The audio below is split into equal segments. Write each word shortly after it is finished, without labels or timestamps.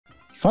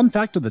Fun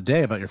fact of the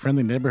day about your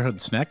friendly neighborhood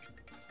Snek.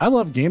 I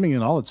love gaming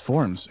in all its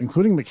forms,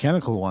 including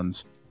mechanical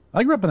ones.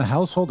 I grew up in a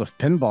household of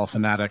pinball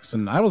fanatics,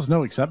 and I was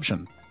no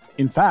exception.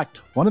 In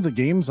fact, one of the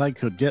games I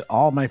could get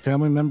all my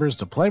family members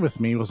to play with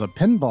me was a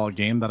pinball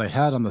game that I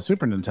had on the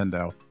Super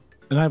Nintendo,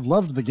 and I've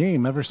loved the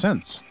game ever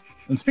since.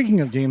 And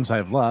speaking of games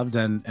I've loved,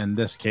 and in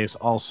this case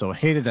also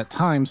hated at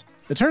times,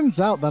 it turns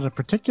out that a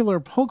particular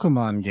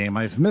Pokemon game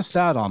I've missed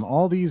out on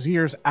all these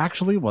years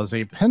actually was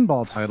a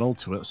pinball title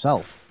to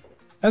itself.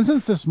 And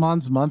since this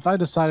Mons month, I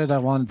decided I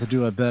wanted to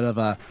do a bit of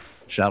a,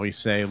 shall we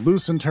say,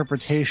 loose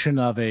interpretation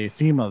of a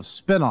theme of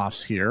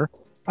spin-offs here.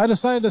 I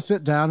decided to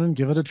sit down and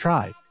give it a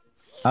try.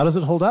 How does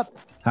it hold up?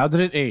 How did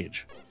it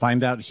age?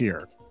 Find out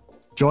here.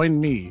 Join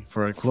me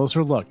for a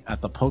closer look at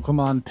the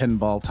Pokemon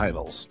pinball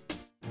titles.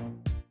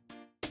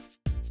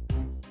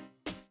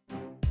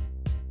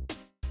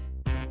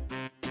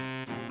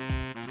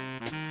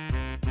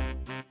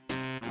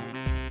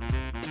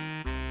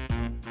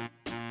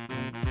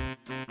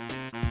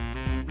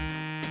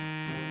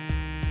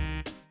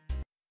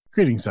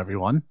 Greetings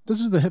everyone,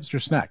 this is the Hipster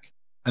Snek,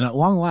 and at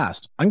long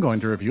last, I'm going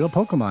to review a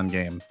Pokemon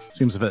game.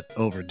 Seems a bit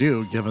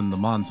overdue given the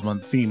Mons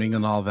month theming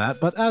and all that,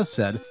 but as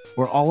said,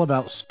 we're all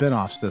about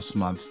spin-offs this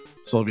month,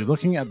 so we'll be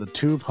looking at the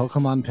two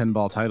Pokemon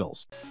pinball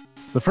titles.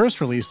 The first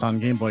released on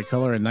Game Boy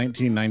Color in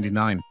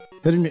 1999,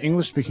 hitting the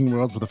English-speaking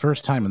world for the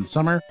first time in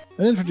summer,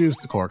 and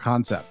introduced the core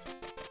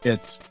concept.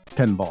 It's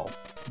pinball,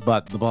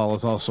 but the ball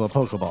is also a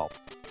Pokeball.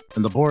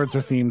 And the boards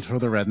are themed for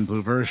the red and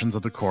blue versions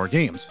of the core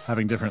games,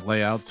 having different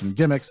layouts and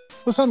gimmicks,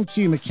 with some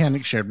key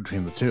mechanics shared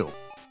between the two.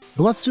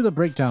 But let's do the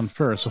breakdown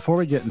first before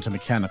we get into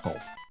mechanical.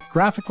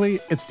 Graphically,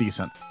 it's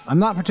decent. I'm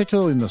not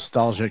particularly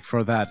nostalgic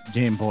for that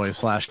Game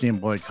Boy/Game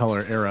Boy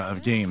Color era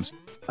of games.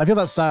 I feel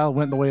that style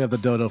went the way of the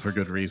Dodo for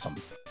good reason.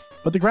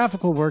 But the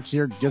graphical work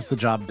here gets the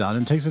job done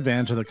and takes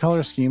advantage of the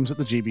color schemes that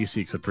the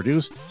GBC could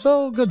produce,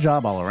 so good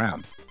job all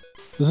around.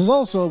 This is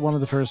also one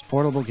of the first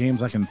portable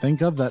games I can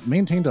think of that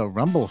maintained a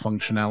rumble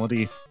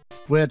functionality,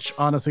 which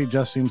honestly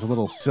just seems a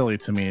little silly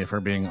to me if we're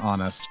being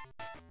honest.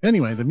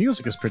 Anyway, the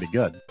music is pretty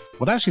good.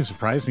 What actually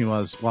surprised me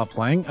was, while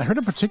playing, I heard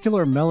a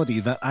particular melody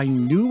that I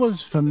knew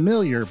was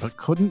familiar but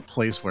couldn't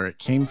place where it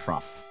came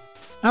from.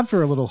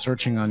 After a little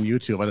searching on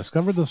YouTube, I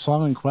discovered the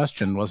song in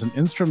question was an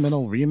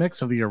instrumental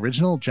remix of the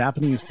original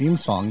Japanese theme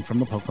song from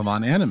the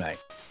Pokemon anime,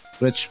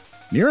 which,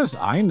 near as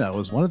I know,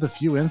 is one of the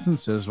few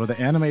instances where the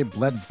anime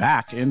bled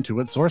back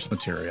into its source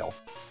material.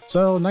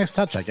 So, nice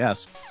touch, I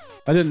guess.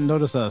 I didn't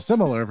notice a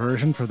similar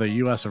version for the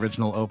US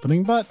original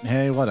opening, but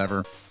hey,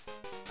 whatever.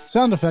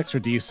 Sound effects are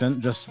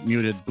decent, just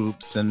muted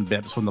boops and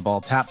bips when the ball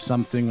taps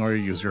something or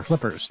you use your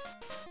flippers.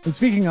 And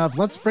speaking of,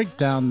 let's break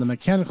down the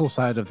mechanical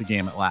side of the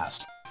game at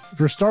last.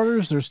 For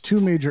starters, there's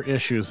two major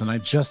issues and I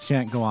just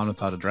can't go on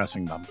without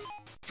addressing them.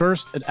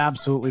 First, it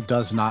absolutely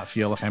does not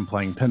feel like I'm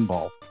playing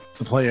pinball.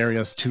 The play area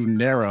is too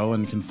narrow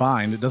and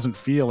confined, it doesn't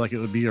feel like it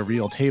would be a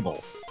real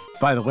table.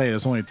 By the way,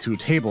 there's only two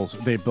tables,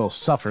 they both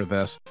suffer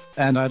this,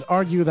 and I'd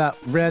argue that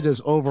red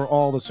is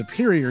overall the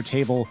superior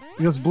table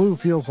because blue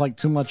feels like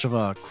too much of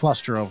a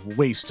cluster of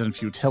waste and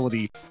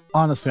futility.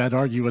 Honestly, I'd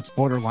argue it's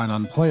borderline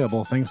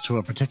unplayable thanks to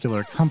a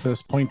particular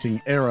compass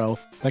pointing arrow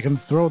that can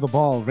throw the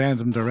ball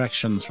random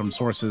directions from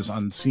sources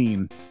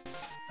unseen.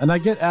 And I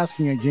get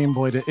asking a Game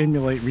Boy to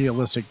emulate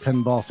realistic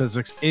pinball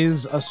physics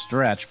is a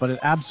stretch, but it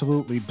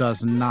absolutely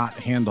does not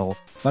handle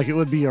like it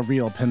would be a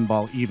real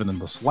pinball even in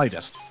the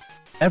slightest.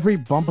 Every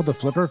bump of the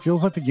flipper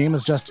feels like the game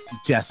is just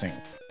guessing,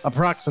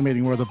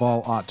 approximating where the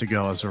ball ought to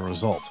go as a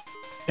result.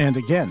 And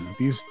again,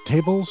 these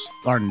tables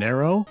are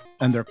narrow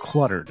and they're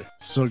cluttered,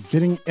 so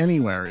getting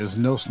anywhere is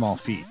no small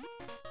feat.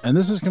 And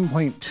this is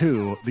complaint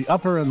 2, the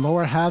upper and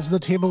lower halves of the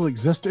table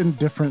exist in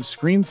different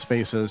screen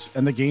spaces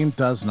and the game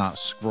does not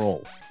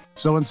scroll.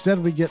 So instead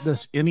we get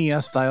this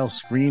NES-style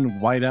screen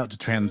whiteout to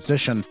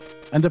transition,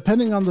 and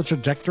depending on the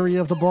trajectory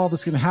of the ball,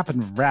 this can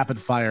happen rapid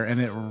fire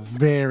and it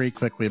very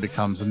quickly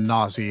becomes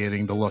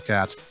nauseating to look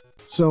at.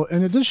 So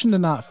in addition to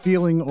not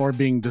feeling or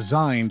being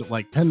designed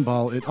like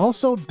pinball, it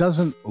also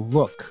doesn't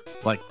look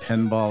like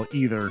pinball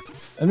either.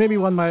 And maybe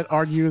one might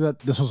argue that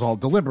this was all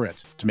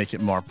deliberate, to make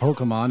it more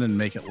Pokemon and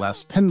make it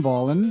less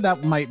pinball, and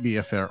that might be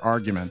a fair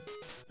argument.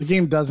 The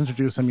game does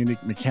introduce some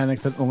unique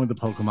mechanics that only the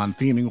Pokemon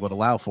theming would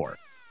allow for.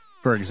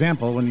 For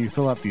example, when you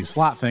fill up these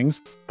slot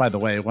things, by the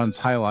way, once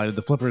highlighted,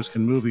 the flippers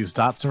can move these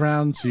dots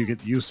around so you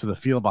get used to the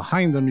feel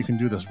behind them. You can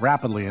do this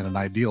rapidly in an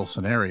ideal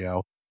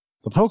scenario.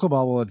 The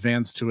Pokeball will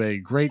advance to a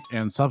Great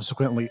and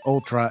subsequently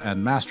Ultra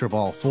and Master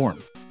Ball form.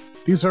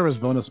 These serve as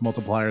bonus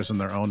multipliers in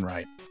their own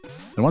right.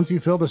 And once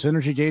you fill this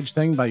energy gauge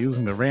thing by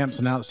using the ramps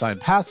and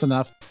outside paths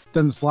enough,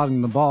 then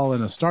slotting the ball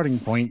in a starting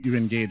point, you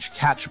engage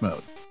Catch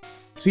Mode.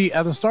 See,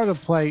 at the start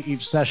of play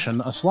each session,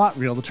 a slot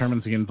reel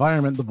determines the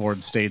environment the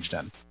board's staged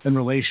in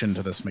relation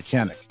to this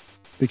mechanic.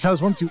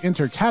 Because once you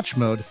enter Catch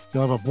Mode,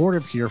 you'll have a board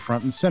appear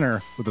front and center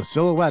with a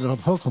silhouette of a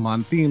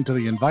Pokemon themed to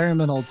the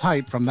environmental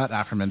type from that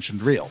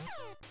aforementioned reel.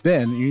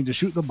 Then, you need to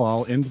shoot the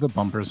ball into the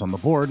bumpers on the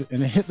board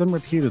and hit them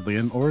repeatedly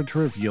in order to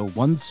reveal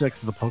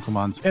 1/6 of the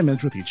Pokemon's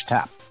image with each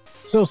tap.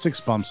 So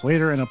 6 bumps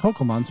later and a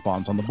Pokemon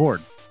spawns on the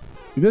board.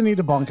 You then need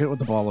to bonk it with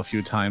the ball a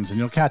few times and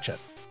you'll catch it.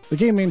 The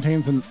game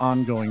maintains an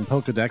ongoing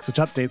Pokédex which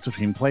updates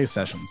between play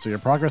sessions, so your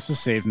progress is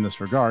saved in this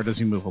regard as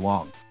you move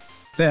along.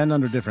 Then,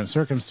 under different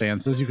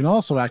circumstances, you can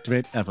also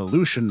activate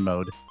Evolution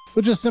Mode,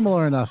 which is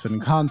similar enough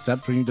in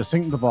concept when you just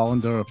sink the ball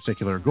into a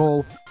particular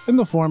goal in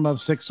the form of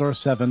 6 or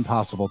 7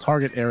 possible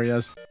target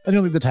areas, and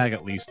you'll need to tag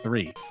at least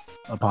 3.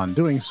 Upon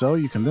doing so,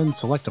 you can then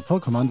select a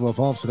Pokémon to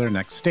evolve to their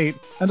next state,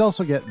 and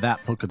also get that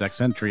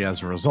Pokédex entry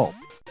as a result.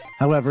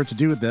 However, to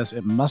do this,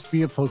 it must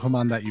be a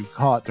Pokémon that you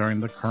caught during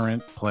the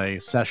current play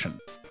session,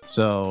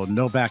 so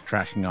no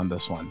backtracking on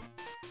this one.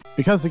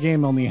 Because the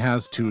game only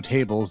has 2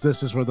 tables,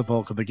 this is where the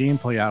bulk of the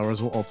gameplay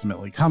hours will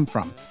ultimately come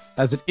from,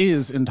 as it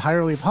is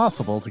entirely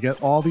possible to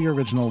get all the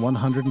original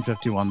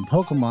 151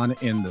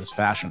 Pokémon in this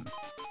fashion.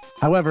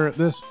 However,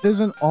 this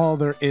isn't all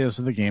there is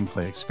to the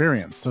gameplay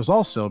experience. There's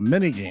also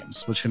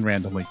mini-games, which can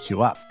randomly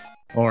queue up.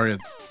 Or it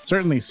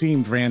certainly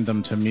seemed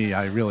random to me,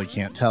 I really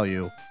can't tell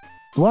you.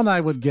 The one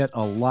I would get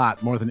a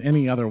lot more than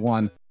any other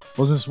one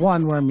was this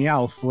one where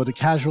Meowth would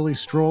casually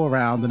stroll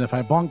around, and if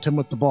I bonked him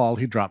with the ball,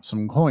 he'd drop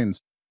some coins,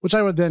 which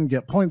I would then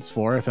get points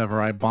for if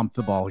ever I bumped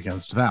the ball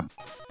against them.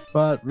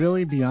 But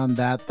really, beyond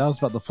that, that was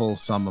about the full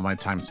sum of my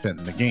time spent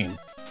in the game.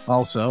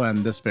 Also, and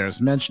this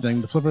bears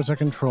mentioning, the flippers are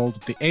controlled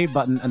with the A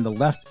button and the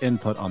left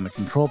input on the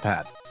control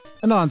pad.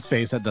 And on its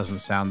face, that doesn't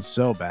sound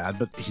so bad,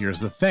 but here's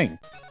the thing.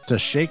 To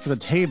shake the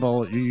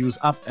table, you use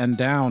up and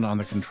down on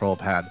the control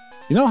pad.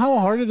 You know how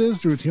hard it is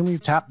to routinely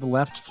tap the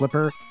left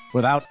flipper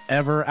without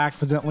ever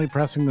accidentally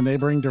pressing the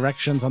neighboring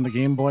directions on the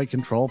Game Boy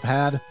control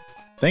pad?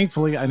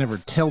 Thankfully, I never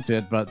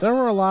tilted, but there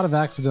were a lot of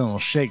accidental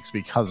shakes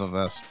because of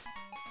this.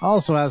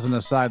 Also, as an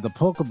aside, the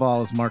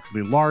Pokeball is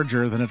markedly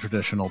larger than a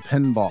traditional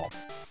pinball.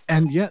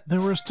 And yet,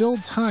 there were still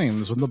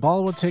times when the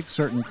ball would take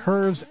certain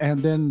curves and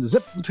then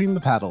zip between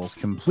the paddles,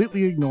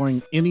 completely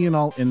ignoring any and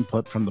all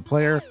input from the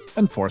player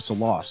and force a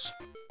loss.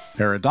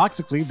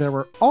 Paradoxically, there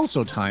were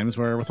also times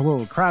where, with a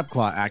little crab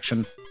claw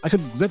action, I could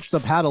glitch the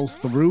paddles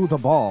through the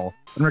ball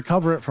and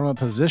recover it from a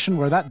position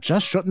where that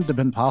just shouldn't have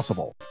been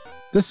possible.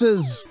 This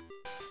is...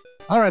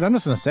 Alright, I'm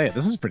just gonna say it,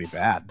 this is pretty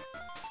bad.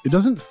 It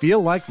doesn't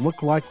feel like,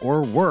 look like,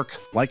 or work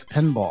like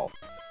pinball.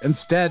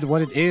 Instead,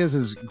 what it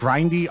is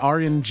grindy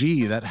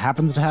RNG that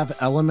happens to have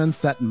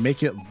elements that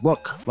make it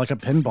look like a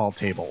pinball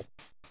table.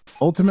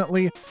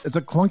 Ultimately, it's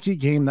a clunky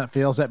game that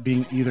fails at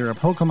being either a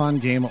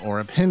Pokemon game or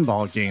a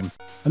pinball game,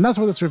 and that's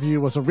where this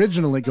review was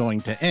originally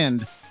going to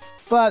end,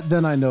 but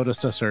then I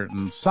noticed a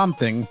certain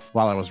something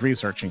while I was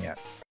researching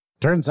it.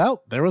 Turns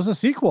out there was a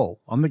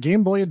sequel on the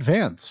Game Boy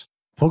Advance,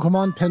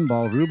 Pokemon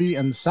Pinball Ruby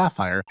and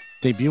Sapphire,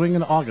 debuting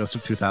in August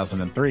of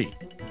 2003.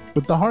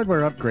 With the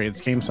hardware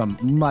upgrades came some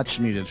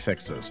much-needed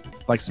fixes,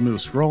 like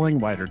smooth scrolling,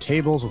 wider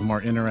tables with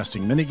more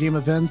interesting minigame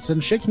events,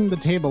 and shaking the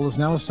table is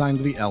now assigned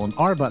to the L and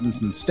R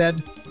buttons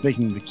instead,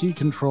 making the key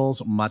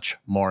controls much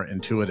more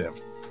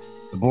intuitive.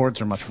 The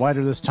boards are much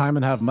wider this time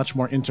and have much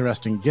more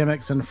interesting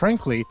gimmicks, and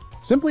frankly,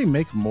 simply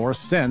make more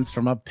sense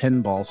from a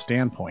pinball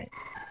standpoint.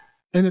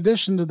 In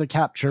addition to the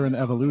capture and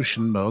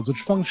evolution modes,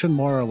 which function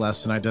more or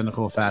less in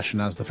identical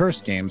fashion as the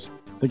first games,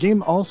 the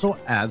game also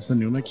adds the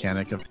new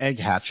mechanic of egg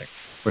hatching,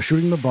 where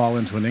shooting the ball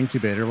into an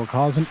incubator will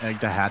cause an egg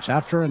to hatch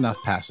after enough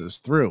passes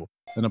through,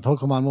 then a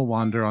Pokemon will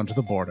wander onto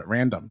the board at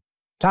random.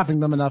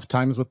 Tapping them enough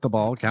times with the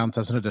ball counts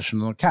as an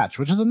additional catch,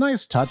 which is a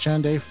nice touch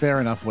and a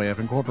fair enough way of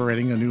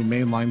incorporating a new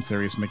mainline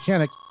series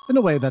mechanic in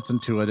a way that's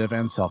intuitive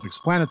and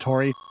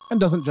self-explanatory, and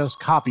doesn't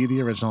just copy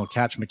the original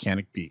catch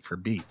mechanic beat for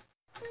beat.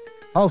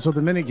 Also,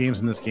 the minigames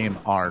in this game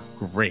are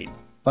great.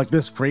 Like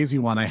this crazy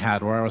one I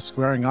had where I was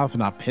squaring off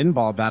in a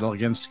pinball battle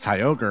against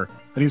Kyogre,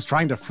 and he's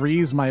trying to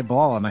freeze my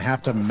ball and I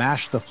have to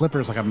mash the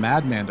flippers like a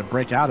madman to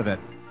break out of it,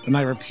 and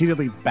I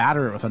repeatedly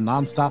batter it with a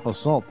non-stop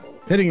assault,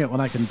 hitting it when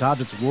I can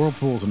dodge its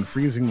whirlpools and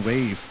freezing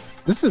wave.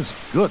 This is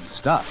good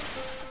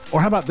stuff. Or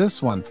how about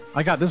this one?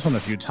 I got this one a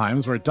few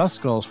times where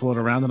Duskulls float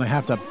around and I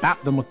have to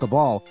bap them with the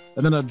ball,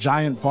 and then a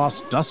giant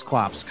boss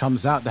Dusclops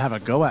comes out to have a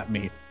go at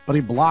me, but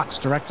he blocks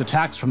direct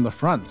attacks from the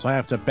front, so I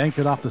have to bank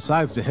it off the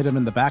sides to hit him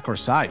in the back or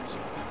sides.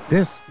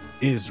 This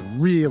is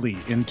really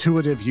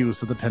intuitive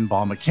use of the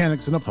pinball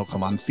mechanics in a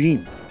Pokemon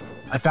theme.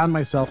 I found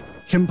myself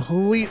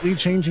completely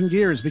changing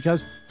gears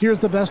because here's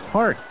the best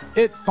part.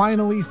 It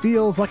finally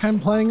feels like I'm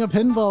playing a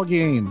pinball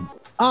game.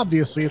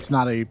 Obviously, it's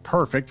not a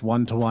perfect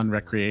one-to-one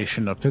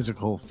recreation of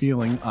physical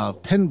feeling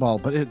of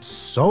pinball, but it's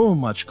so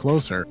much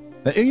closer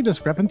that any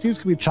discrepancies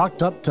can be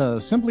chalked up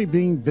to simply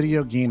being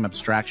video game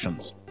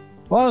abstractions.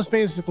 Well, I was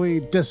basically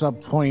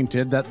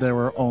disappointed that there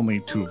were only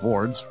 2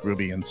 boards,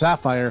 Ruby and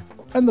Sapphire,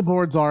 and the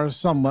boards are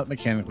somewhat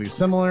mechanically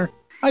similar.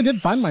 I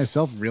did find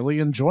myself really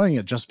enjoying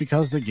it just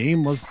because the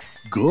game was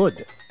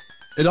good.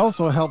 It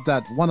also helped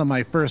that one of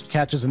my first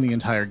catches in the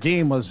entire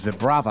game was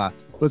Vibrava,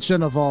 which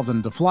then evolved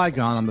into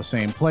Flygon on the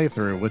same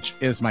playthrough, which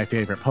is my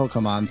favorite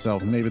Pokemon, so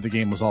maybe the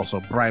game was also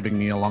bribing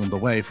me along the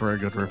way for a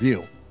good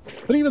review.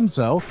 But even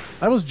so,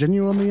 I was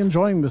genuinely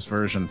enjoying this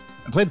version.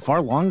 I played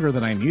far longer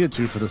than I needed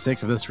to for the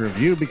sake of this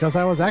review because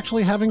I was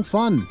actually having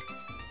fun.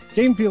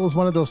 Game feel is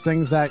one of those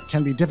things that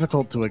can be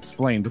difficult to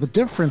explain, but the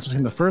difference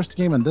between the first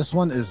game and this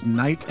one is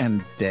night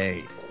and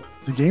day.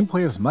 The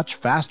gameplay is much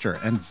faster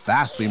and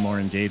vastly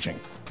more engaging.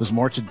 There's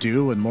more to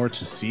do and more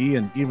to see,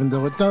 and even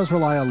though it does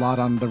rely a lot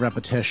on the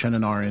repetition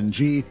and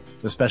RNG,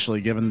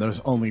 especially given there's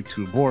only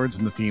 2 boards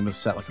and the theme is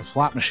set like a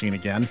slot machine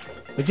again,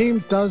 the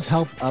game does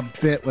help a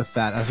bit with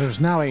that, as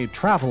there's now a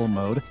travel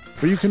mode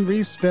where you can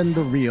respin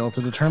the reel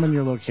to determine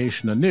your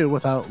location anew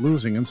without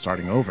losing and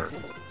starting over.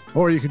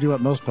 Or you could do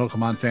what most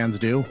Pokemon fans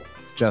do,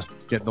 just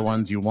get the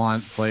ones you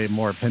want, play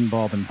more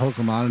pinball than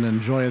Pokemon, and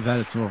enjoy that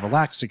it's a more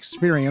relaxed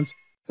experience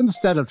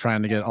instead of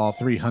trying to get all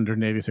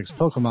 386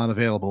 Pokemon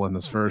available in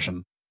this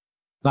version.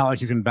 Not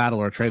like you can battle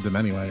or trade them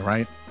anyway,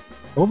 right?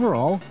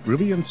 Overall,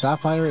 Ruby and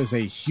Sapphire is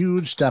a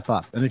huge step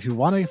up, and if you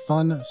want a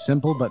fun,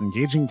 simple, but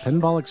engaging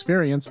pinball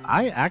experience,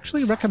 I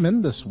actually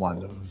recommend this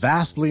one,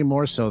 vastly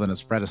more so than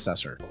its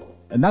predecessor.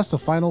 And that's the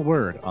final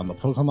word on the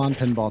Pokemon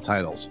pinball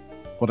titles.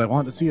 Would I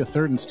want to see a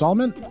 3rd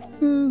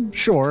installment?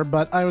 Sure,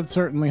 but I would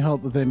certainly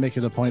hope that they make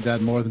it a point to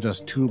add more than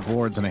just 2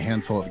 boards and a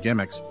handful of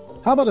gimmicks.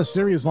 How about a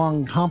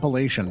series-long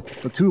compilation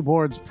with 2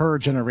 boards per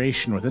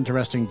generation with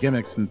interesting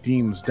gimmicks and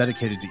themes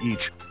dedicated to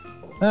each?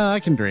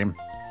 I can dream.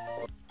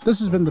 This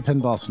has been the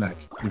Pinball Snek.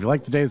 If you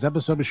liked today's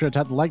episode, be sure to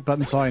tap the like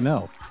button so I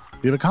know.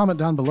 Leave a comment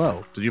down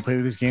below. Did you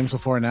play these games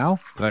before now?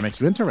 Did I make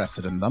you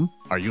interested in them?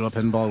 Are you a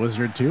pinball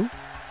wizard too?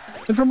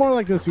 And for more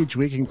like this each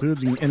week,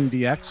 including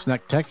NDX,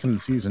 Snek Tech, and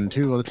Season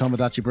 2 of the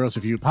Tomodachi Bros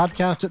Review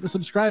podcast, hit the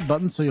subscribe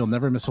button so you'll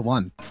never miss a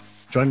one.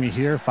 Join me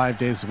here 5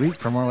 days a week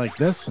for more like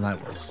this, and I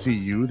will see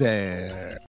you there.